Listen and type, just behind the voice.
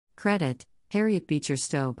Credit: Harriet Beecher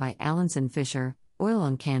Stowe by Alanson Fisher, Oil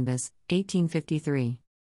on Canvas, 1853.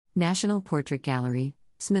 National Portrait Gallery,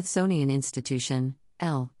 Smithsonian Institution,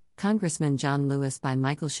 L. Congressman John Lewis by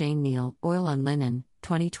Michael Shane Neal, Oil on Linen,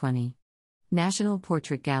 2020. National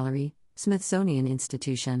Portrait Gallery, Smithsonian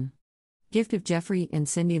Institution. Gift of Jeffrey and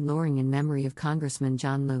Cindy Loring in memory of Congressman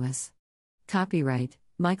John Lewis. Copyright,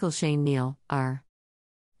 Michael Shane Neal, R.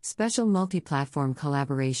 Special multi-platform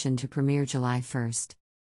collaboration to premiere July 1st.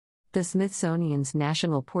 The Smithsonian's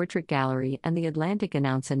National Portrait Gallery and The Atlantic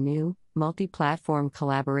announce a new, multi-platform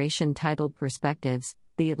collaboration titled Perspectives,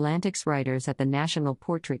 The Atlantic's Writers at the National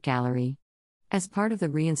Portrait Gallery. As part of the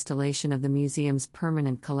reinstallation of the museum's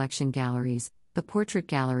permanent collection galleries, the Portrait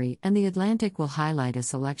Gallery and The Atlantic will highlight a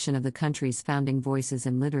selection of the country's founding voices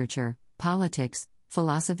in literature, politics,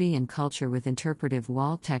 philosophy and culture with interpretive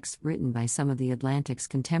wall text written by some of The Atlantic's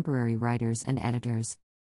contemporary writers and editors.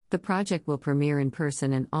 The project will premiere in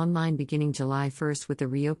person and online beginning July 1st with the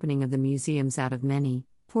reopening of the museum's Out of Many,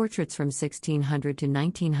 Portraits from 1600 to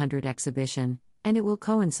 1900 exhibition, and it will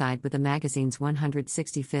coincide with the magazine's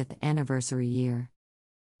 165th anniversary year.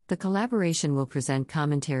 The collaboration will present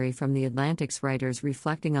commentary from The Atlantic's writers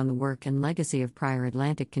reflecting on the work and legacy of prior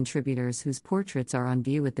Atlantic contributors whose portraits are on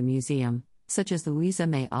view at the museum, such as Louisa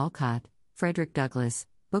May Alcott, Frederick Douglass,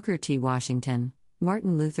 Booker T. Washington,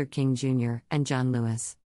 Martin Luther King Jr., and John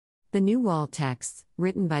Lewis. The new wall texts,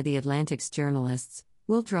 written by The Atlantic's journalists,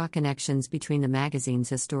 will draw connections between the magazine's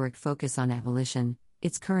historic focus on abolition,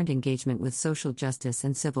 its current engagement with social justice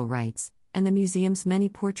and civil rights, and the museum's many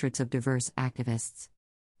portraits of diverse activists.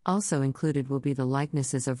 Also included will be the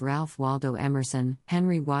likenesses of Ralph Waldo Emerson,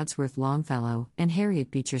 Henry Wadsworth Longfellow, and Harriet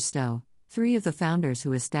Beecher Stowe, three of the founders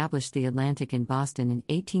who established The Atlantic in Boston in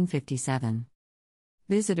 1857.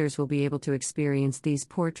 Visitors will be able to experience these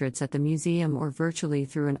portraits at the museum or virtually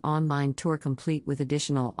through an online tour complete with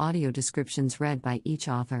additional audio descriptions read by each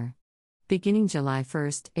author. Beginning July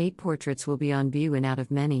 1st, 8 portraits will be on view in Out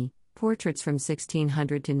of Many, Portraits from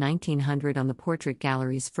 1600 to 1900 on the Portrait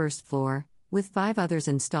Gallery's first floor, with 5 others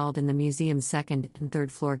installed in the museum's second and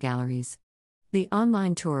third floor galleries. The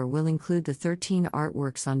online tour will include the 13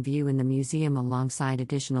 artworks on view in the museum alongside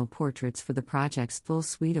additional portraits for the project's full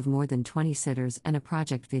suite of more than 20 sitters and a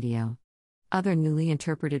project video. Other newly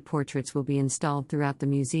interpreted portraits will be installed throughout the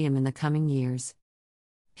museum in the coming years.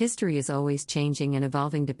 History is always changing and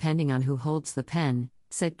evolving depending on who holds the pen,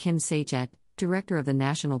 said Kim Sajet, director of the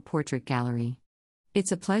National Portrait Gallery.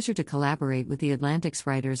 It's a pleasure to collaborate with The Atlantic's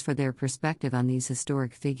writers for their perspective on these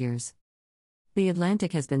historic figures. The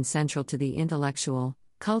Atlantic has been central to the intellectual,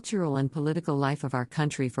 cultural and political life of our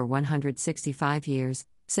country for 165 years,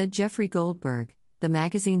 said Jeffrey Goldberg, the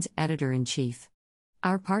magazine's editor-in-chief.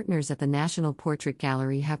 Our partners at the National Portrait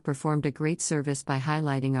Gallery have performed a great service by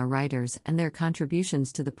highlighting our writers and their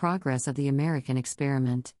contributions to the progress of the American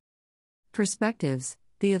experiment. Perspectives: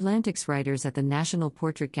 The Atlantic's writers at the National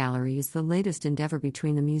Portrait Gallery is the latest endeavor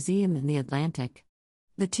between the museum and The Atlantic.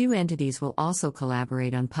 The two entities will also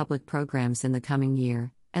collaborate on public programs in the coming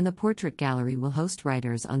year, and the Portrait Gallery will host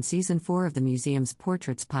writers on Season 4 of the museum's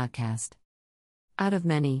Portraits podcast. Out of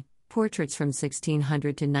Many, Portraits from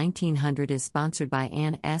 1600 to 1900 is sponsored by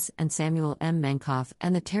Ann S. and Samuel M. Menkoff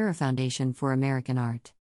and the Terra Foundation for American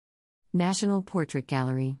Art. National Portrait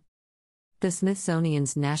Gallery. The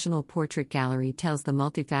Smithsonian's National Portrait Gallery tells the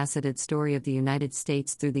multifaceted story of the United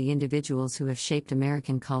States through the individuals who have shaped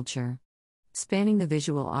American culture. Spanning the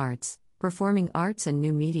visual arts, performing arts and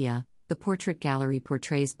new media, the Portrait Gallery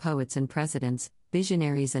portrays poets and presidents,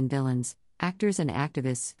 visionaries and villains, actors and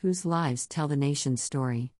activists whose lives tell the nation's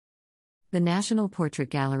story. The National Portrait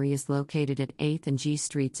Gallery is located at 8th and G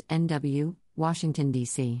Streets, NW, Washington,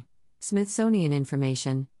 D.C. Smithsonian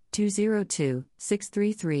information,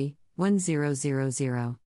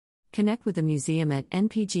 202-633-1000. Connect with the museum at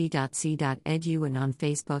npg.c.edu and on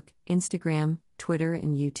Facebook, Instagram, Twitter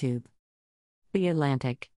and YouTube. The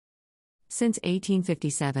Atlantic. Since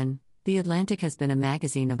 1857, The Atlantic has been a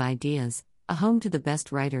magazine of ideas, a home to the best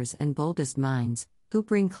writers and boldest minds, who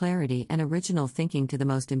bring clarity and original thinking to the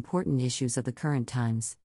most important issues of the current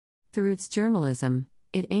times. Through its journalism,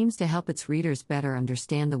 it aims to help its readers better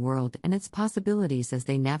understand the world and its possibilities as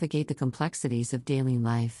they navigate the complexities of daily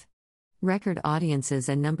life. Record audiences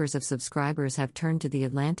and numbers of subscribers have turned to The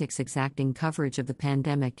Atlantic's exacting coverage of the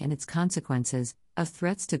pandemic and its consequences, of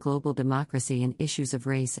threats to global democracy and issues of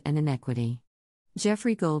race and inequity.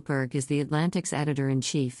 Jeffrey Goldberg is The Atlantic's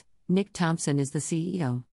editor-in-chief, Nick Thompson is the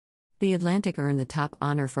CEO. The Atlantic earned the top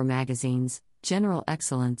honor for magazines, General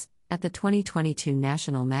Excellence, at the 2022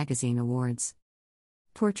 National Magazine Awards.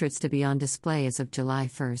 Portraits to be on display as of July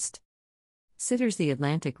 1st. Sitters: The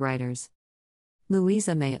Atlantic writers.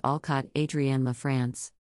 Louisa May Alcott, Adrienne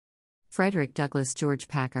LaFrance. Frederick Douglass, George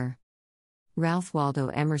Packer. Ralph Waldo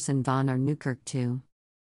Emerson, von R. Newkirk II.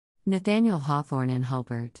 Nathaniel Hawthorne and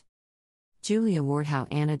Hulbert. Julia Ward Howe,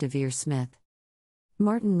 Anna DeVere Smith.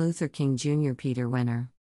 Martin Luther King Jr., Peter Wenner.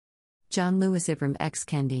 John Lewis, Ibram X.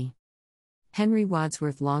 Kendi. Henry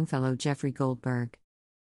Wadsworth Longfellow, Jeffrey Goldberg.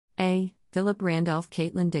 A. Philip Randolph,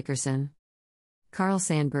 Caitlin Dickerson. Carl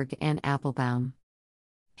Sandburg, Anne Applebaum.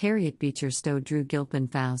 Harriet Beecher Stowe, Drew Gilpin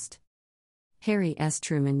Faust. Harry S.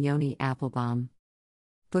 Truman, Yoni Applebaum.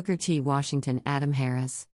 Booker T. Washington, Adam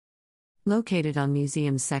Harris. Located on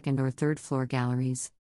museum's second or third floor galleries.